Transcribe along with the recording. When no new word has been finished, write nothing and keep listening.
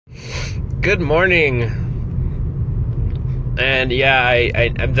Good morning. And yeah,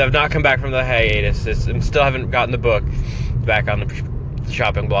 I've not come back from the hiatus. I still haven't gotten the book back on the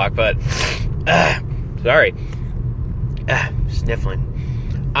shopping block, but sorry,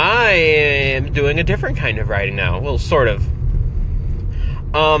 sniffling. I am doing a different kind of writing now. Well, sort of.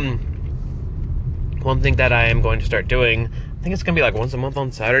 One thing that I am going to start doing, I think it's going to be like once a month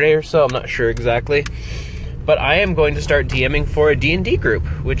on Saturday or so. I'm not sure exactly. But I am going to start DMing for a D&D group,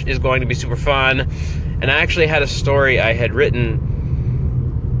 which is going to be super fun. And I actually had a story I had written.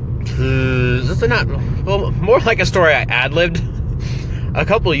 More like a story I ad-libbed a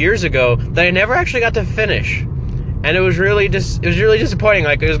couple years ago that I never actually got to finish. And it was really disappointing.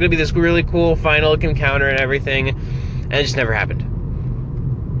 Like, it was going to be this really cool final encounter and everything, and it just never happened.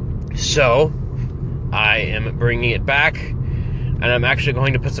 So I am bringing it back, and I'm actually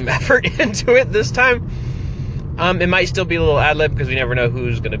going to put some effort into it this time. It might still be a little ad-lib because we never know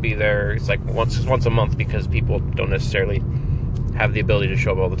who's going to be there. It's like once a month because people don't necessarily have the ability to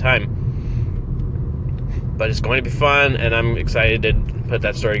show up all the time. But it's going to be fun, and I'm excited to put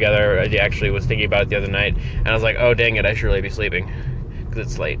that story together. I actually was thinking about it the other night, and I was like, oh, dang it, I should really be sleeping because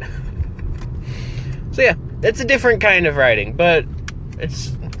it's late. So yeah, it's a different kind of writing, but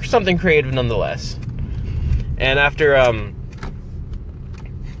it's something creative nonetheless. And after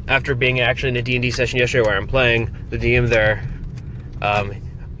being actually in a D&D session yesterday where I'm playing, the DM there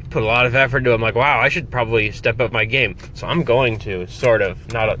put a lot of effort into it. I'm like, wow, I should probably step up my game. So I'm going to, sort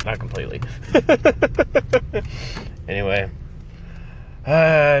of, not completely. Anyway,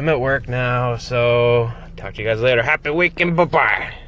 I'm at work now, so talk to you guys later. Happy weekend, bye-bye.